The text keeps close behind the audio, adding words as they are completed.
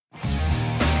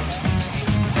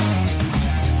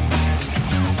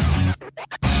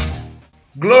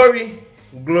Glory,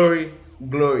 glory,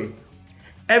 glory.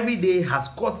 Every day has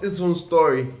got its own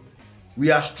story.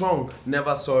 We are strong,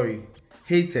 never sorry.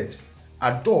 Hated,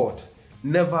 adored,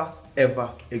 never ever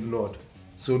ignored.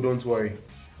 So don't worry.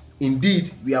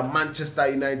 Indeed, we are Manchester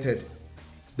United.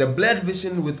 The blurred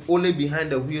vision with Ole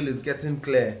behind the wheel is getting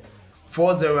clear.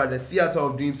 4-0 at the Theatre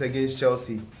of Dreams against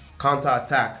Chelsea.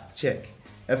 Counter-attack, check.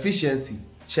 Efficiency,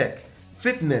 check.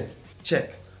 Fitness,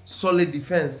 check. Solid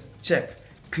defense, check.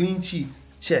 Clean sheet,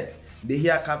 check. De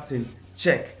Gea captain,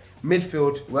 check.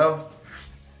 Midfield, well,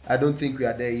 I don't think we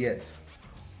are there yet.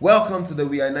 Welcome to the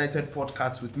We Are United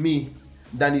podcast with me,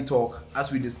 Danny Talk,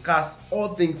 as we discuss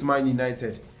all things Man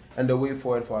United and the way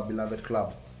forward for our beloved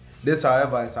club. This,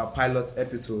 however, is our pilot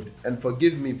episode, and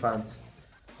forgive me, fans,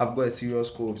 I've got a serious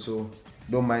cold, so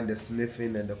don't mind the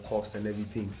sniffing and the coughs and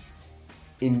everything.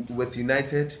 With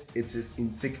United, it is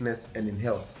in sickness and in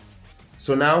health.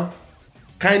 So now,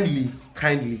 kindly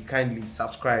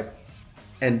subscribe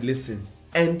and listen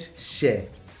and share,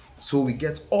 so we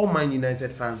get all Man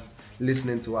United fans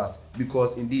listening to us,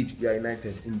 because indeed we are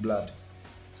united in blood.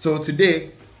 So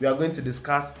today we are going to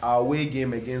discuss our away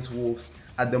game against Wolves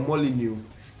at the Molineux,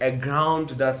 a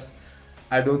ground that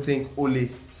I don't think Ole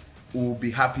will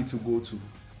be happy to go to,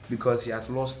 because he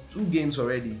has lost 2 games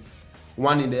already.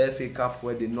 One in the FA Cup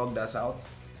where they knocked us out,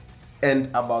 and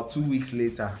about 2 weeks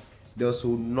later they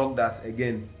also knocked us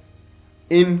again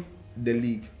in the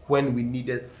league when we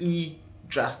needed 3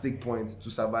 drastic points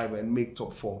to survive and make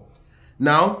top 4.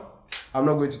 Now, I'm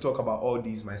not going to talk about all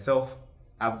these myself.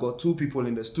 I've got 2 people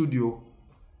in the studio.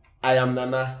 I am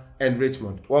Nana and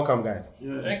Richmond. Welcome, guys.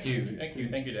 Yeah. Thank you,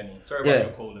 Danny. Sorry about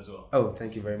your cold as well. Oh,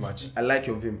 thank you very much. I like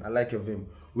your vim.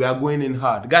 We are going in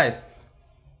hard. Guys,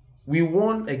 we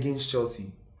won against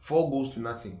Chelsea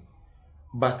 4-0.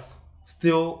 But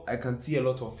still, I can see a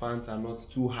lot of fans are not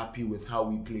too happy with how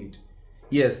we played.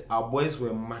 Yes, our boys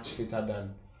were much fitter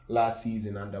than last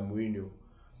season under Mourinho.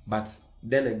 But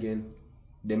then again,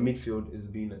 the midfield is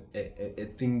being a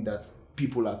thing that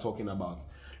people are talking about.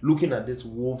 Looking at this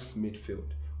Wolves midfield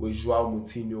with Joao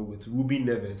Moutinho, with Ruben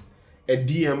Neves, a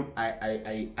DM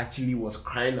I actually was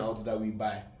crying out that we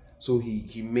buy. So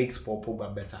he makes Paul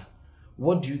Pogba better.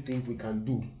 What do you think we can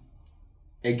do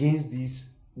against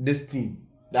this team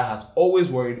that has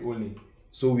always worried Ole,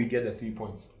 so we get the 3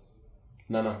 points?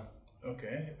 Nana.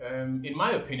 Okay. In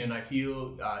my opinion, I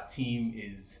feel our team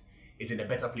is in a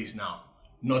better place now.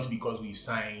 Not because we've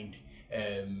signed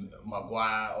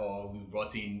Maguire or we've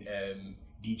brought in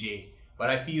DJ, but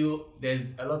I feel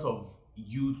there's a lot of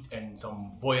youth and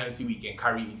some buoyancy we can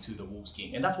carry into the Wolves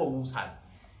game, and that's what Wolves has.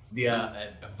 They are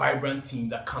a vibrant team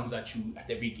that comes at you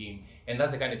at every game, and that's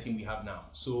the kind of team we have now.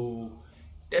 So,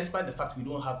 despite the fact we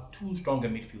don't have too strong a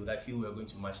midfield, I feel we're going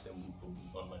to match them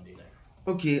on Monday night.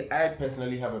 Okay, I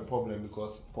personally have a problem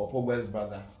because Paul Pogba's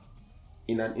brother,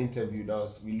 in an interview that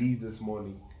was released this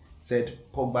morning, said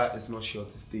Pogba is not sure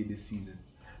to stay this season.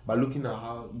 But looking at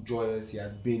how joyous he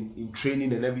has been in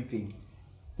training and everything,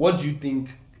 what do you think?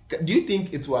 Do you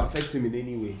think it will affect him in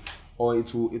any way, or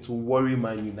it will worry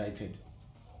Man United?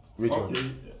 Richard?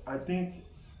 Okay, I think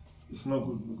it's not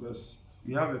good because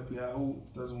we have a player who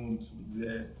doesn't want to be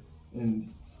there,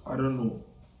 and I don't know.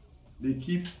 They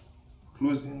keep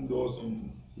closing doors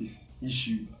on his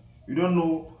issue. We don't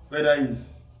know whether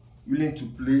he's willing to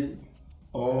play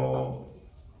or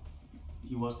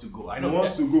he wants to go. He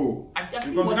wants to go because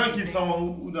you can't keep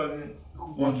someone who doesn't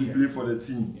want to play for the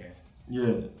team.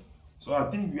 Yeah. So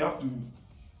I think we have to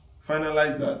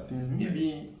finalize that thing.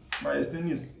 Maybe by extending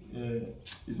his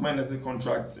Man United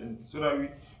contract, and so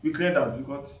that we clear that,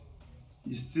 because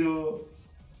he still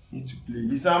need to play.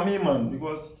 He's a main man,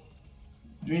 because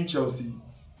during Chelsea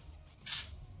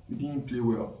we didn't play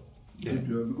well.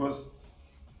 Because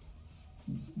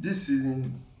this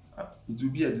season it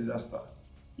will be a disaster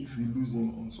if we lose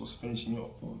him on suspension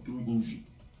or through injury,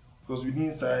 because we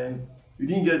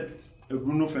didn't get a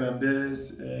Bruno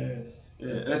Fernandes,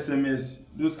 SMS,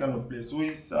 those kind of players. So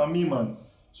he's a me man.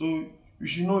 So we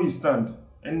should know his stand,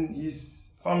 and his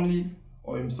family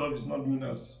or himself is not doing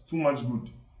us too much good.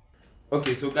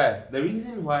 Okay, so guys, the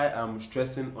reason why I'm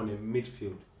stressing on a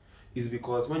midfield is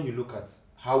because when you look at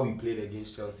how we played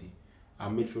against Chelsea, our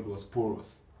midfield was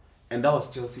porous, and that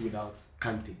was Chelsea without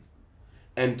Kante.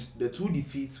 And the 2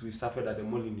 defeats we've suffered at the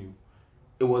Molineux,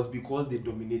 it was because they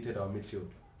dominated our midfield,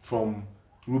 from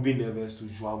Ruben Neves to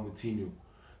Joao Moutinho.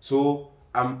 So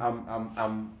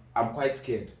I'm quite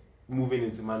scared moving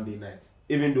into Monday night.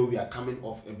 Even though we are coming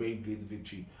off a very great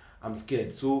victory, I'm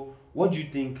scared. So what do you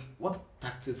think? What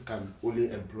tactics can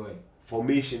Ole employ,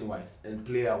 formation-wise and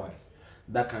player-wise,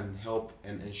 that can help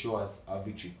and ensure us our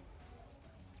victory?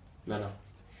 Nana.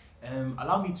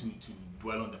 Allow me to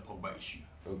dwell on the Pogba issue.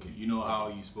 Okay. You know how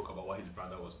you spoke about what his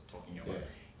brother was talking about. Yeah.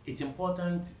 It's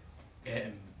important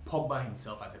Pogba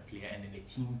himself as a player and then the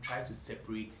team try to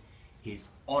separate his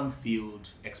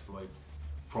on-field exploits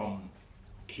from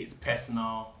his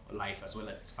personal life as well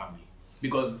as his family.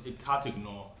 Because it's hard to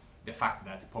ignore the fact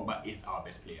that Pogba is our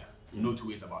best player. No two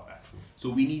ways about that.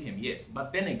 So we need him, yes.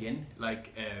 But then again,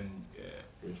 like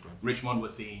Richmond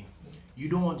was saying, you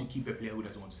don't want to keep a player who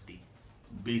doesn't want to stay.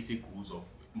 Basic rules of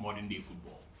modern day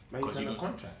football. But he's on a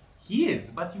contract. He is,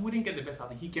 but you wouldn't get the best out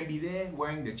of him. He can be there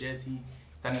wearing the jersey,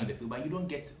 standing on the field, but you don't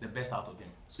get the best out of him.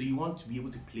 So you want to be able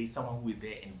to play someone who is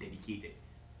there and dedicated.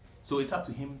 So it's up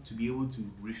to him to be able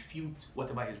to refute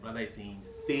whatever his brother is saying.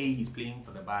 Say he's playing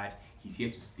for the badge, he's here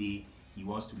to stay, he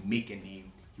wants to make a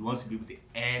name, he wants to be able to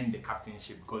earn the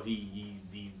captainship because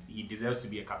he deserves to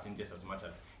be a captain just as much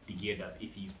as De Gea does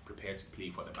if he's prepared to play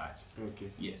for the badge.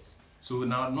 Okay. Yes. So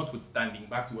now, notwithstanding,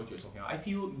 back to what you're talking about, I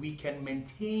feel we can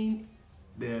maintain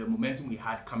the momentum we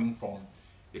had coming from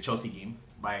the Chelsea game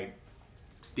by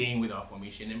staying with our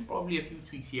formation and probably a few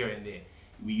tweaks here and there.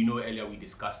 Earlier we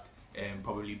discussed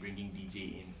probably bringing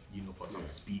DJ in, for some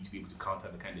speed to be able to counter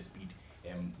the kind of speed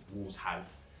Wolves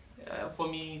has. For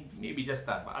me, maybe just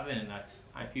that. But other than that,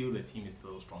 I feel the team is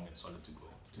still strong and solid to go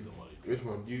to the World Cup.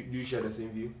 Richmond, do you share the same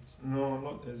view? No,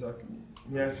 not exactly.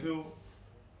 I feel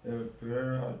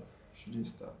Pereira shouldn't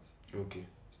start. Okay.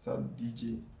 Start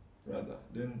DJ rather.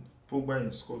 Then Pogba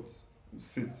and Scott will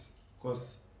sit.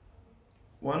 Because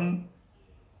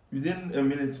within a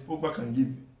minute, Pogba can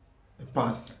give a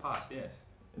pass. Yes.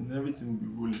 And everything will be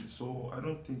rolling. So I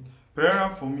don't think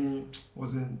Pereira for me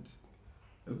wasn't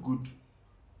a good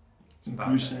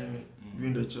inclusion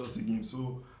during the Chelsea game.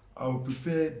 So I would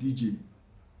prefer DJ.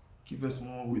 Keep us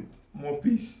more with more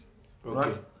pace.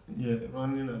 Okay.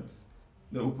 Running at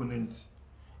the opponent.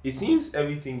 It seems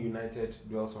everything United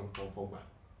dwells on Paul Pogba.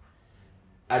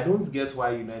 I don't get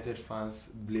why United fans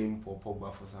blame Paul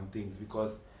Pogba for some things,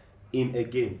 because in a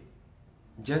game,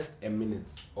 just a minute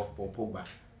of Paul Pogba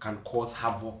can cause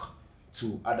havoc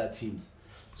to other teams.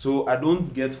 So I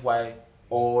don't get why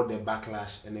all the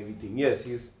backlash and everything. Yes,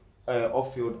 his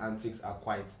off-field antics are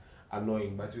quite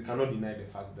annoying, but we cannot deny the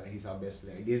fact that he's our best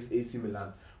player. Against AC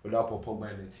Milan, without Paul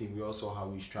Pogba in the team, we also saw how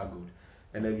we struggled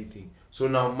and everything. So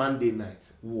now Monday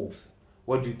night, Wolves,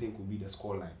 what do you think will be the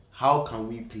scoreline? How can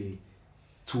we play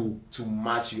to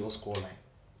match your scoreline?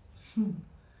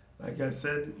 Like I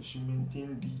said, you should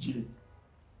maintain DJ.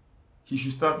 He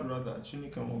should start rather.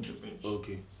 Shouldn't come off the bench.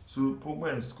 Okay. So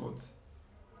Pogba and Scott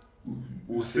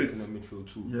will sit in the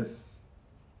midfield too. Yes.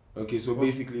 Okay, so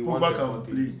basically Pogba can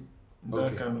play in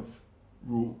that kind of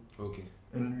role. Okay.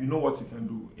 And we know what he can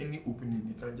do. Any opening,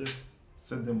 he can just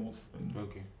set them off.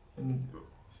 And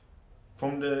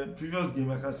from the previous game,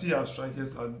 I can see our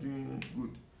strikers are doing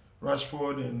good.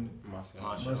 Rashford and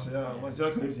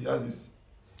Martial claims he has his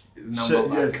number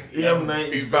back. Yes, AM9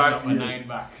 is back. Yes. 9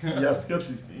 back. He has kept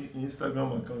his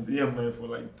Instagram account AM9 for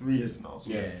like 3 years now.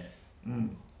 So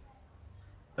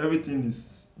everything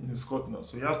is in his court now,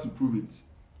 so he has to prove it.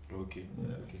 Okay.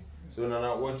 So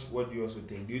Nana, what do you also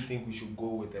think? Do you think we should go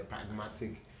with a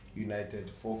pragmatic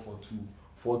United 4-4-2,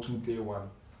 4-2-3-1,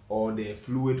 or the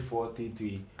fluid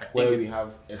 4-3-3, where we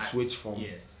have a switch from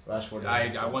Rashford?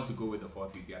 I want to go with the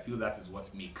 4-3-3. I feel that is what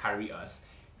may carry us.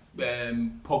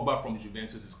 Pogba from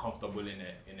Juventus is comfortable in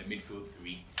a midfield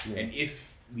 3, and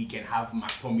if we can have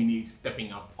McTominay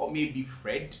stepping up, or maybe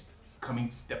Fred coming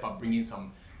to step up, bringing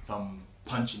some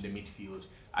punch in the midfield,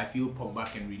 I feel Pogba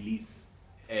can release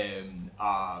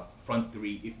our front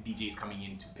 3 if DJ is coming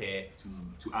in to pair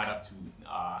to add up to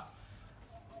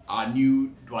our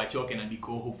new Dwight York and Andy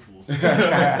Cole hopefuls.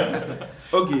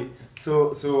 Okay,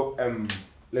 so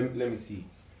let me see.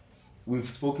 We've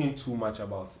spoken too much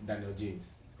about Daniel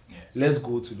James. Yes. Let's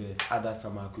go to the other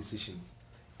summer acquisitions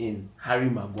in Harry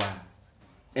Maguire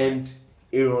and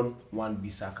Aaron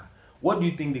Wan-Bissaka. What do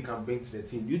you think they can bring to the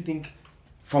team? Do you think,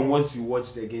 from what you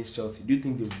watched against Chelsea, do you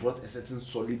think they've brought a certain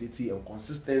solidity and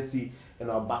consistency in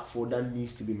our back four that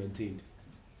needs to be maintained?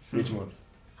 Richmond.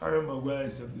 Harry Maguire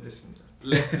is a blessing.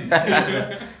 Blessing.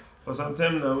 For some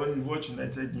time now, when you watch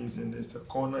United games and there's a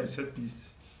corner, a set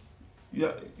piece,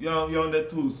 you're on the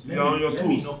tools. You're on your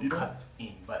tools. Let me not cut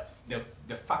in, but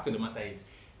the fact of the matter is,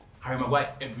 Harry Maguire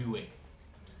is everywhere.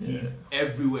 He's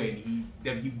everywhere,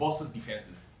 and he bosses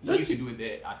defenses. He used to do it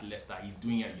there at Leicester. He's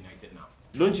doing it at United now.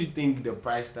 Don't you think the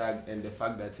price tag and the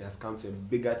fact that he has come to a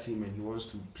bigger team and he wants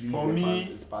to please the fans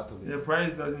is part of it? The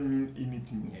price doesn't mean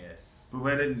anything. Yes.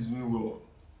 Provided he's doing well.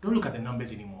 Don't look at the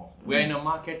numbers anymore. We're in a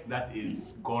market that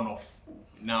is gone off.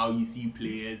 Now you see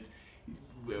players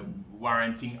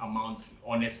warranting amounts.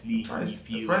 Honestly, the price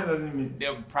doesn't mean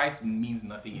the price means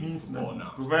nothing in football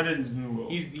now. Provided he's doing well.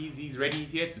 He's ready.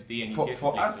 He's here to stay, and he's here to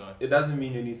for play. us, So. it doesn't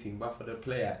mean anything. But for the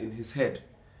player in his head,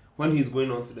 when he's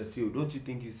going onto the field, don't you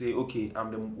think you say, okay,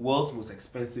 I'm the world's most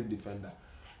expensive defender.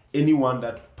 Anyone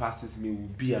that passes me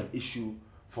will be an issue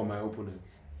for my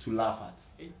opponents to laugh at.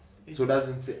 It's so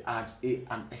doesn't it add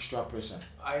an extra pressure?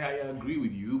 I agree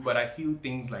with you, but I feel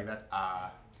things like that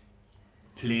are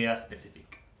player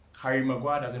specific. Harry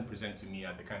Maguire doesn't present to me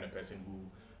as the kind of person who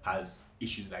has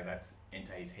issues like that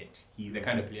enter his head. He's the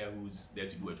kind of player who's there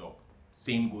to do a job.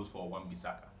 Same goes for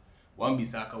Wan-Bissaka.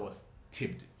 Wan-Bissaka was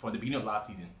tipped from the beginning of last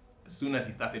season. As soon as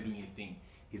he started doing his thing,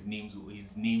 his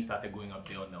name started going up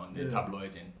there on the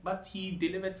tabloids, but he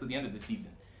delivered till the end of the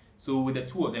season. So with the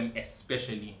two of them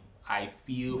especially, I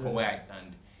feel from where I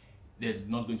stand, there's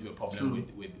not going to be a problem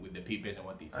with the papers and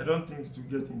what they say. I don't think to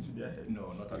get into their head.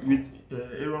 No, not at all. With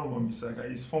Aaron Wan-Bissaka,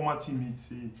 his former teammates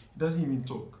say he doesn't even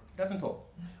talk. He doesn't talk.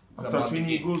 After training,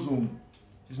 he goes home.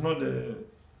 He's not the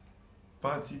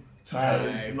party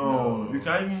type. No, you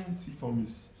can't even see from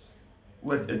his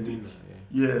work ethic.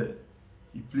 Yeah.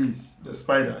 He plays the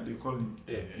spider, they call him.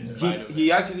 Yeah.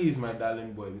 He actually is my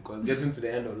darling boy, because getting to the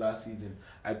end of last season,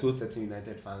 I told certain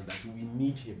United fans that we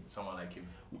need him. Someone like him.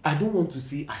 I don't want to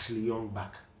see Ashley Young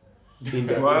back in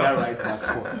the right back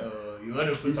spot. You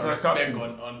want to put some respect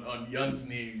on Young's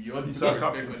name. You want to put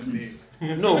respect on his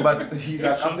name. No, but he's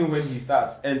a captain when he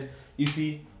starts. And you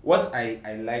see, what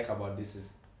I like about this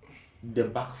is the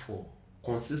back four.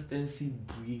 Consistency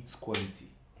breeds quality.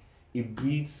 It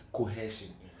breeds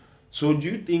cohesion. So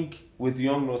do you think, with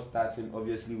Young not starting,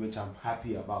 obviously, which I'm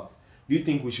happy about, do you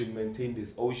think we should maintain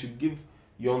this, or we should give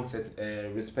Young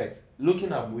respect?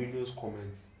 Looking at Mourinho's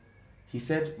comments, he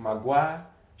said Maguire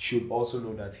should also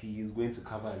know that he is going to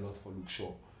cover a lot for Luke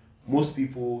Shaw. Most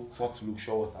people thought Luke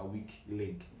Shaw was a weak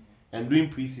leg. And during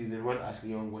preseason, when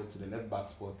Ashley Young went to the left back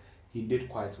spot, he did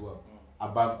quite well,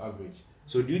 above average.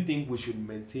 So do you think we should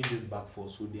maintain this back four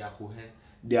so their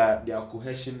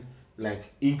cohesion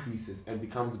increases and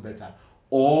becomes better,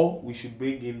 or we should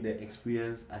bring in the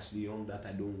experienced Ashley Young that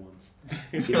I don't want?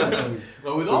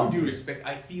 Well, with all due respect,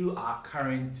 I feel our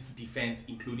current defense,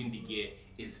 including De Gea,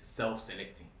 is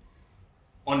self-selecting.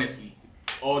 Honestly,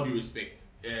 all due respect,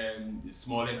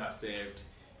 Smalling has served,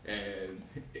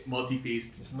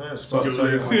 multi-faced. It's not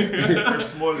a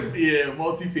Smalling. Yeah,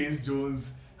 multi-faced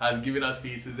Jones has given us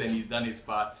faces and he's done his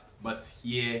part. But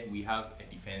here we have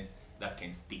a defense that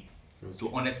can stay. Okay.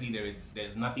 So honestly,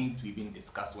 there's nothing to even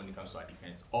discuss when it comes to our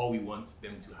defense. All we want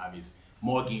them to have is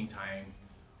more game time,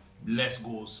 less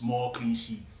goals, more clean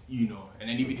sheets, and then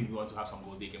even if we want to have some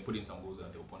goals, they can put in some goals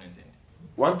at the opponent's end.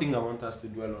 One thing I want us to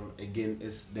dwell on again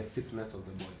is the fitness of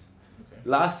the boys. Okay.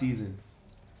 Last season,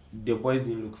 the boys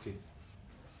didn't look fit.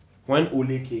 When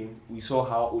Ole came, we saw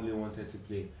how Ole wanted to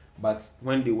play. But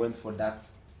when they went for that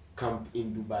camp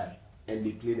in Dubai and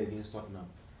they played against Tottenham,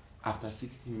 after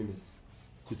 60 minutes,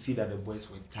 could see that the boys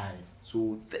were tired.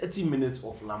 So 30 minutes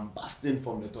of lambasting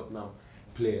from the Tottenham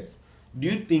players. Do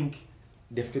you think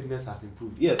the fitness has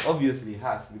improved? Yes, obviously it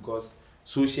has, because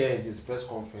Solskjaer in his press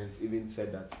conference even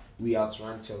said that we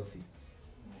outran Chelsea.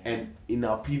 And in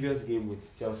our previous game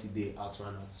with Chelsea, they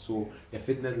outran us. So the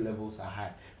fitness levels are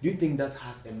high. Do you think that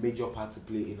has a major part to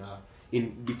play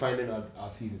in defining our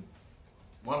season?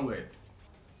 One word: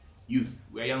 youth.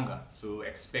 We're younger, so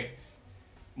expect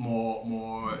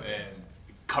more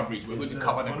coverage. We're going to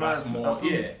cover the grass more.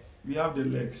 Yeah. We have the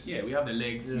legs. Yeah, we have the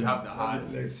legs. We have the heart.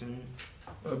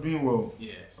 We're doing well.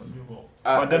 Yes. We're doing well.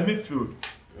 But the midfield.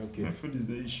 Okay. Midfield is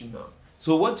the issue now.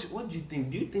 So what do you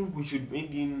think? Do you think we should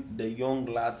bring in the young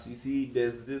lads? You see,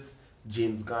 there's this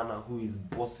James Garner who is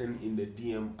bossing in the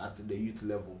DM at the youth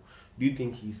level. Do you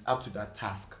think he's up to that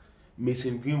task?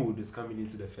 Mason Greenwood is coming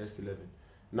into the first 11.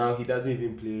 Now he doesn't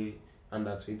even play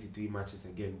under 23 matches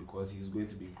again because he's going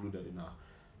to be included in our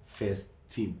first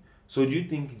team. So do you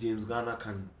think James Garner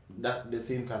the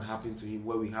same can happen to him,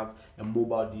 where we have a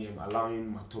mobile DM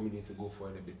allowing McTominay to go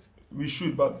forward a bit? We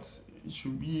should, but it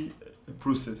should be a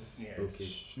process. Yes. Okay. It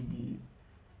should be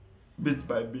bit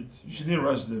by bit. You shouldn't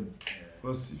rush them,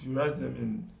 because if you rush them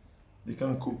and they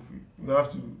can't cope, you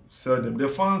have to sell them. The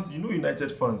fans,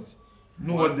 United fans,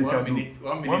 what they can do.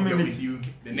 1 minute with you,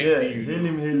 the next thing you hail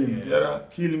him. Yeah.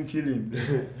 Kill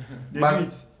him.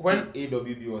 But when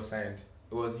AWB was signed,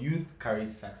 it was youth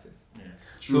carried success. Yeah.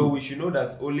 So we should know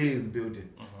that Ole is building.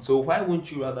 So why won't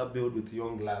you rather build with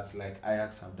young lads like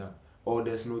Ajax have done? Or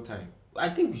there's no time? I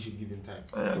think we should give him time.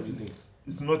 Ajax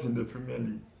is not in the Premier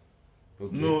League.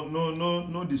 Okay.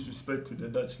 No disrespect to the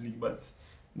Dutch league, but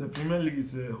the Premier League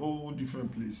is a whole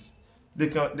different place. They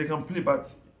can play,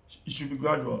 but it should be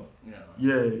gradual.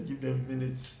 Yeah, give them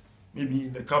minutes. Maybe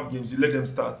in the cup games, you let them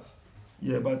start.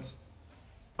 Yeah, but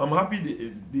I'm happy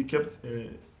they kept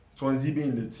Tuanzebe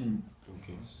in the team.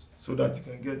 Okay. So that you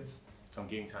can get some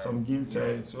game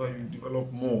time, so you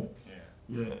develop more.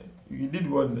 Yeah, you did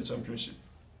well in the championship.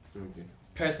 Okay.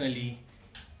 Personally,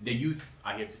 the youth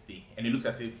are here to stay, and it looks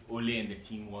as if Ole and the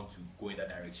team want to go in that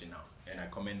direction now, and I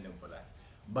commend them for that.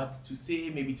 But to say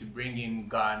maybe to bring in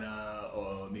Ghana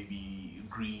or maybe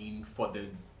Green for the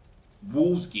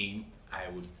Wolves game, I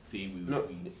would say we will.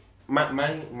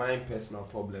 My personal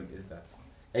problem is that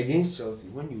against Chelsea,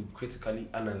 when you critically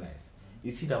analyze,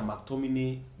 you see that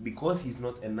McTominay, because he's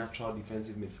not a natural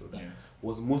defensive midfielder,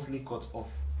 was mostly cut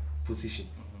off position.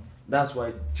 That's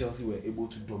why Chelsea were able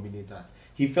to dominate us.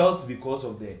 He felt because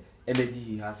of the energy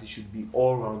he has, he should be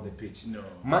all around the pitch. No.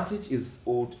 Matic is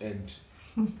old and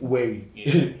wary.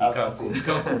 He can't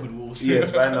cope with Wolves.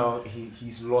 Yes, right now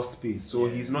he's lost pace, so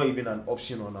he's not even an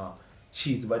option on our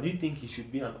sheet. But do you think he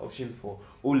should be an option for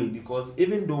Ole? Because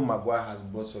even though Maguire has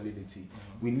brought solidity,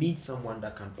 we need someone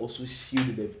that can also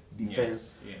shield the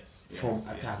defense from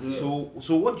attack. Yes.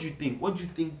 So what do you think? What do you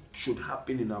think should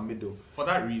happen in our middle? For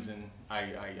that reason,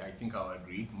 I think I'll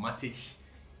agree. Matic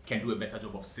can do a better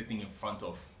job of sitting in front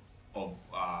of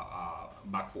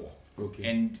back four. Okay.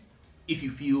 And if you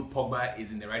feel Pogba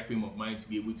is in the right frame of mind to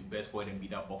be able to burst forward and be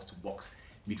that box-to-box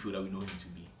midfielder we know him to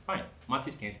be, fine.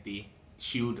 Matic can stay,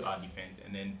 shield our defense,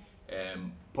 and then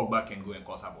Pogba can go and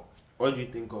cause havoc. What do you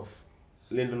think of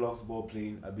Lindelof's ball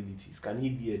playing abilities? Can he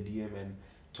be a DM and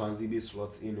Tuanzebe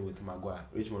slots in with Maguire?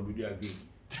 Richmond, would you agree?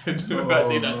 No, I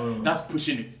think that's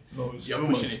pushing it. No, it's You're too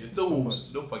pushing much. it. It's still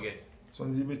Wolves. Don't forget.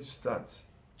 Tuanzebe to start.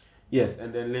 Yes,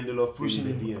 and then Lindelof Pushing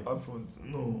pushing the him DM. up front.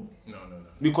 No.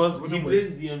 Because What he about-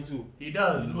 plays DM too. He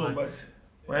does. No, but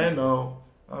right now,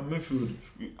 our midfield,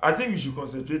 I think we should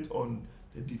concentrate on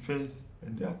the defense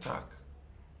and the attack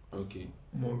Okay.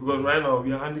 more, because right now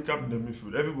we are handicapped in the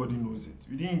midfield. Everybody knows it.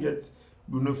 We didn't get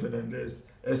Bruno Fernandes,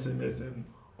 SMS, and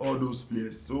all those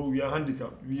players, so we are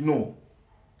handicapped. We know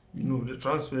the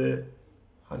transfer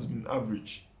has been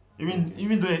average.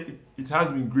 Even though it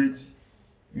has been great,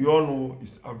 we all know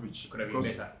it's average. Could have been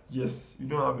better. Yes, you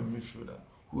don't have a midfielder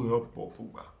who will help Paul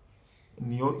Pogba,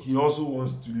 and he also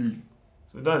wants to leave.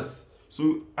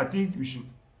 So I think we should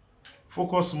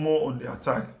focus more on the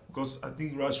attack, because I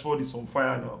think Rashford is on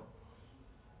fire now.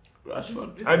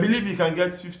 Rashford. I believe he can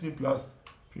get 15 plus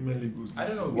Premier League goals. I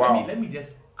don't know. Wow. Let me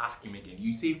just ask him again.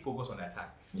 You say focus on the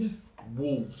attack. Yes.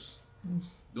 Wolves.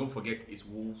 Don't forget, it's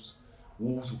Wolves.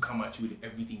 Wolves will come at you with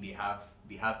everything they have.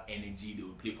 They have energy. They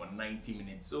will play for 90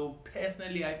 minutes. So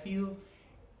personally, I feel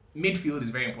midfield is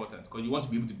very important, because you want to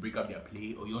be able to break up their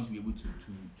play, or you want to be able to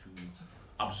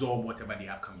absorb whatever they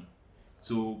have coming.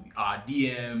 So our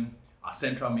DM, our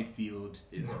central midfield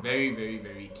is very, very,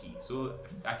 very key. So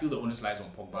I feel the onus lies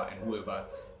on Pogba and whoever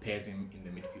pairs him in the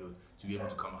midfield to be able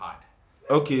to come hard.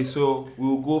 Okay, so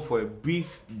we'll go for a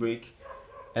brief break,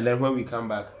 and then when we come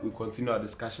back, we'll continue our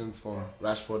discussions from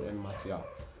Rashford and Martial.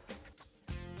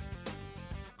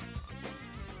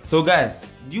 So guys,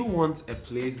 do you want a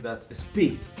place that's a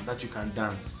space that you can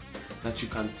dance, that you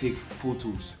can take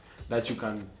photos, that you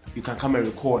can come and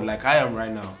record like I am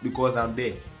right now, because I'm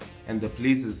there, and the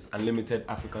place is Unlimited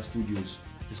Africa Studios.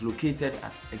 It's located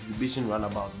at Exhibition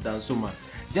Runabout, Dansuma.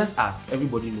 Just ask,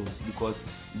 everybody knows, because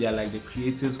they are like the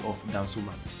creators of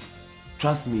Dansuma.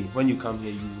 Trust me, when you come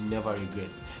here, you will never regret.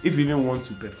 If you even want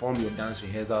to perform your dance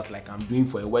rehearsals like I'm doing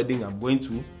for a wedding I'm going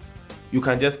to, you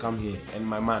can just come here, and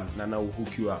my man Nana will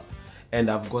hook you up. And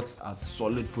I've got a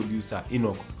solid producer,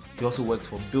 Enoch. He also works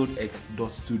for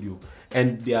BuildX.studio,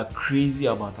 and they are crazy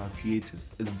about our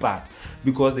creatives. It's bad,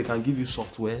 because they can give you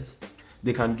softwares,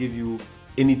 they can give you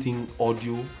anything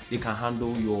audio, they can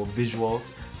handle your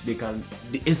visuals,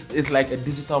 it's like a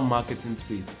digital marketing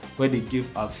space where they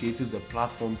give our creatives the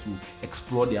platform to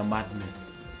explore their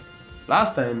madness.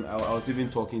 Last time I was even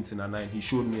talking to Nana, and he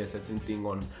showed me a certain thing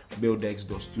on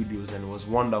BuildX.studios, and it was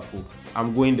wonderful.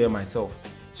 I'm going there myself,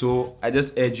 so I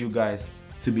just urge you guys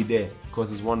to be there,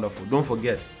 because it's wonderful. Don't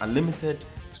forget, Unlimited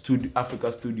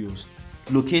Africa Studios,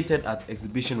 located at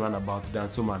Exhibition Runabout,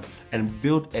 Dansoman, and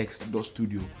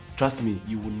BuildX.studio. Trust me,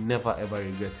 you will never ever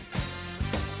regret it.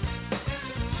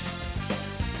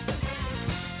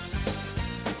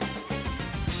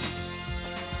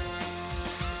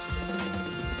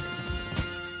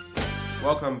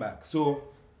 Welcome back. So,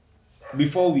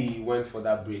 before we went for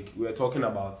that break, we were talking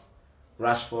about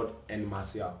Rashford and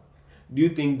Martial. Do you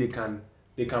think they can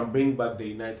bring back the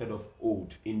United of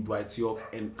old in Dwight York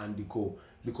and Andy Cole,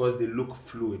 because they look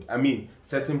fluid? I mean,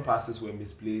 certain passes were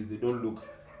misplaced, they don't look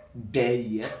there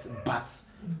yet, but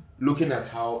looking at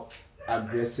how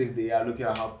aggressive they are, looking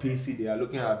at how pacey they are,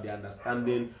 looking at the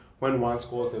understanding when one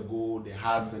scores a goal, the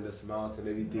hugs and the smiles and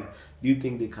everything. Do you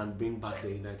think they can bring back the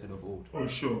United of old? Oh,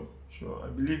 sure. I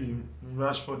believe in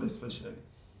Rashford especially.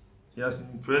 He has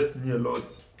impressed me a lot.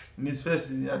 In his first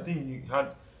season, I think he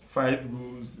had 5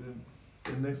 goals, and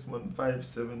the next one 5,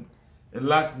 7, and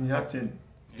last season he had 10.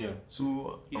 Yeah.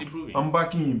 So he's improving. I'm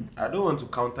backing him. I don't want to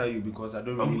counter you because I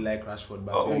don't really like Rashford,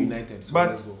 but you're United, so but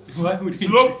let's go.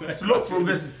 slow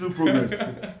progress is still progress.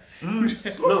 Progress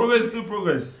is still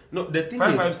progress. No, the thing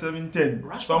 5, is, 5, 7, 10.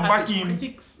 Rashford So I'm has backing his him.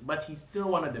 critics, but he's still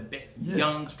one of the best Yes.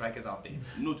 young strikers out there.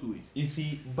 No two ways. you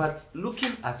see, but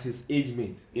looking at his age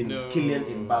mate in No.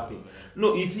 Kylian Mbappe,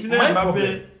 no, you see, my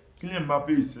problem. Kylian Mbappe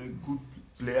is a good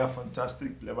player,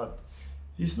 fantastic player, but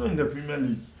he's not in the Premier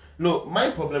League. No, my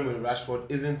problem with Rashford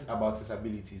isn't about his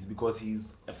abilities because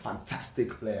he's a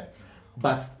fantastic player,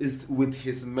 but it's with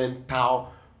his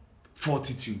mental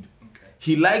fortitude. Okay.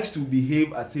 He likes to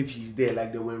behave as if he's there,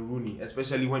 like the Wayne Rooney,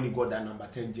 especially when he got that number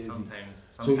 10 jersey.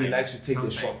 So he likes to take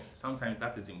the shots. Sometimes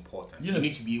that is important. Yes. You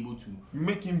need to be able to You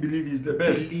make him believe he's the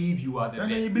best. believe you are the And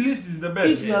best. he believes he's the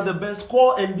best. If you are the best,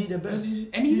 score and be the best.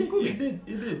 And he's he improving.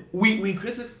 did.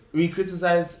 We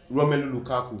criticize Romelu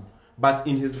Lukaku, but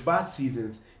in his bad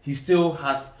seasons, he still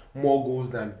has more goals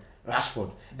than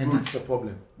Rashford, and that's the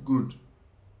problem. Good.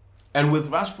 And with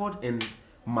Rashford and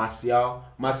Martial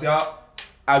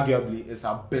arguably is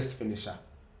our best finisher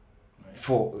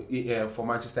for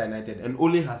Manchester United, and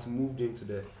Ole has moved into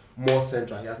the more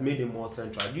central. He has made him more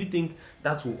central. Do you think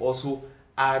that will also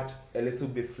add a little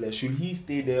bit flair? Should he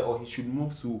stay there, or he should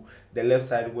move to the left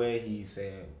side where he's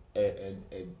a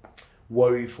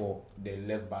worry for the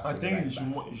left back? I think he should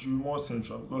be more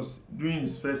central because during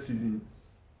his first season,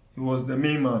 he was the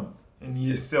main man and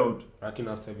he excelled. Racking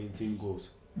up 17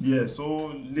 goals. Yeah, so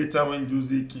later when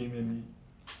Jose came and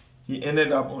he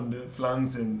ended up on the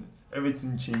flanks and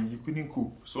everything changed. He couldn't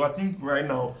cope. So I think right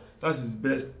now that's his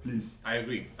best place. I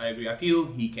agree. I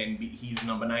feel he's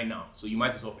number 9 now, so you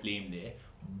might as well play him there.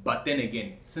 But then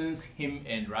again, since him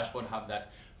and Rashford have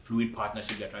that fluid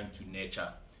partnership they're trying to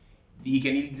nurture, he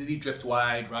can easily drift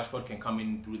wide. Rashford can come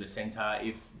in through the center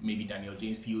if maybe Daniel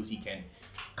James feels he can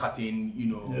cut in,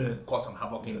 cause some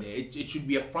havoc in there. It should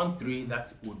be a front 3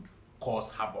 that would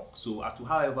cause havoc. So as to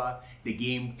however the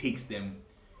game takes them,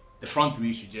 the front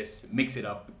 3 should just mix it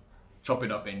up, chop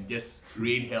it up, and just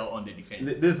rain hell on the defense.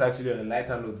 This is actually on a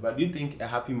lighter note, but do you think a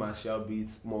happy Martial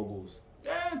beats more goals?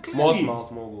 Clearly. More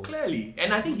smiles, more goals. Clearly.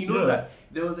 And I think he knows that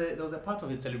there was a part of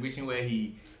his celebration where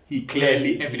he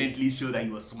clearly, evidently showed that he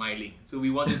was smiling. So we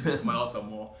want him to smile some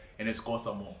more and then score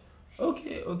some more.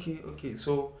 Okay.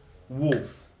 So,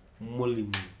 Wolves, Molyneux.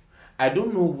 I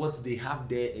don't know what they have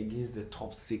there against the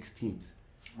top 6 teams.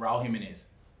 Raul Jimenez.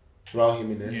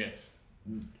 Yes.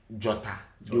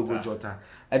 Diogo Jota.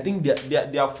 I think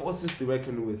they are forces to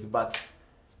reckon with, but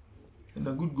And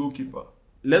a good goalkeeper.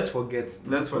 let's forget.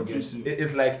 Patricio.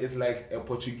 It's like a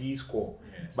Portuguese core,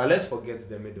 Yes. but let's forget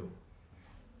the middle.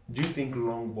 Do you think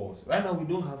long balls? Right now we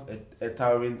don't have a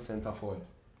towering centre forward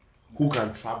who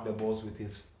can trap the balls with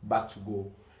his back to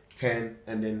goal, 10,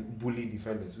 and then bully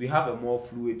defenders. We have a more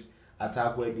fluid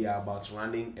attack where they are about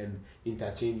running and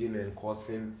interchanging and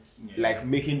causing, like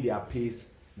making their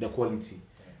pace the quality.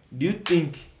 Do you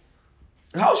think?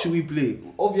 How should we play?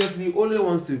 Obviously, Ole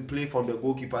wants to play from the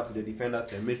goalkeeper to the defender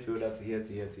to the midfielder to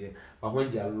here. But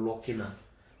when they are locking us,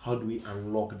 how do we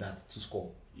unlock that to score?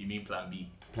 You mean Plan B?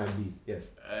 Plan B,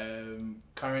 yes.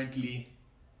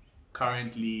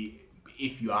 Currently,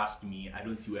 if you ask me, I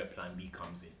don't see where Plan B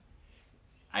comes in.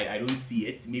 I don't see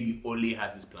it. Maybe Ole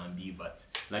has his Plan B, but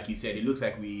like you said, it looks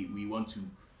like we want to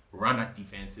run at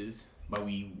defenses, but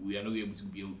we are not able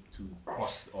to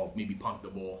cross or maybe punch the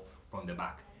ball from the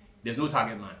back. There's no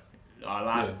target man. Our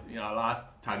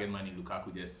last target man in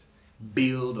Lukaku just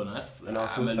bailed on us. And I'm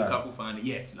so a sad. Lukaku fan.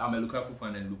 Yes, I'm a Lukaku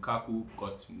fan, and Lukaku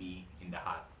got me in the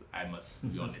heart. I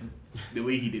must be honest. The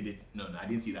way he did it, no, I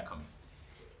didn't see that coming.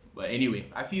 But anyway,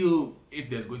 I feel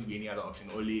if there's going to be any other option,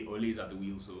 Ole is at the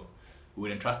wheel, so we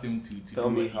would entrust him to Tell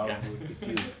do me what he how can. good it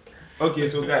feels. Okay,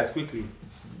 so guys, quickly,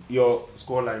 your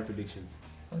scoreline predictions.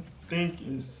 I think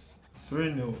it's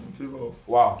 3-0 in favor of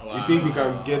Wow. You think we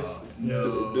can get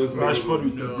those Rashford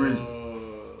with goals? the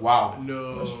brace. Wow.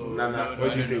 No. Nana,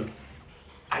 what do you think?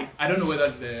 I don't know whether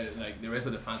the rest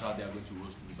of the fans out there are going to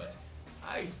roast me, but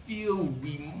I feel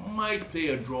we might play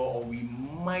a draw or we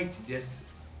might just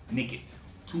nick it.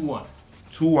 2-1.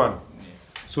 2-1. Yeah.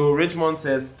 So Richmond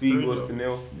says 3 goals to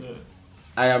 0. Yeah.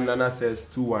 I am Nana says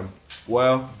 2-1.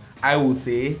 Well, I will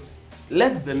say,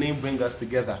 let the name bring us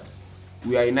together.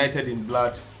 We are united in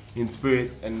blood, in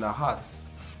spirit, and in our hearts.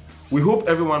 We hope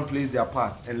everyone plays their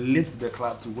part and lifts the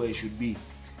club to where it should be.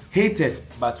 Hated,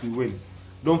 but we win.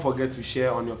 Don't forget to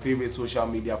share on your favorite social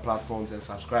media platforms and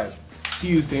subscribe. See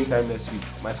you same time next week.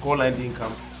 My scoreline didn't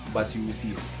come, but you will see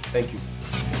it. Thank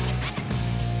you.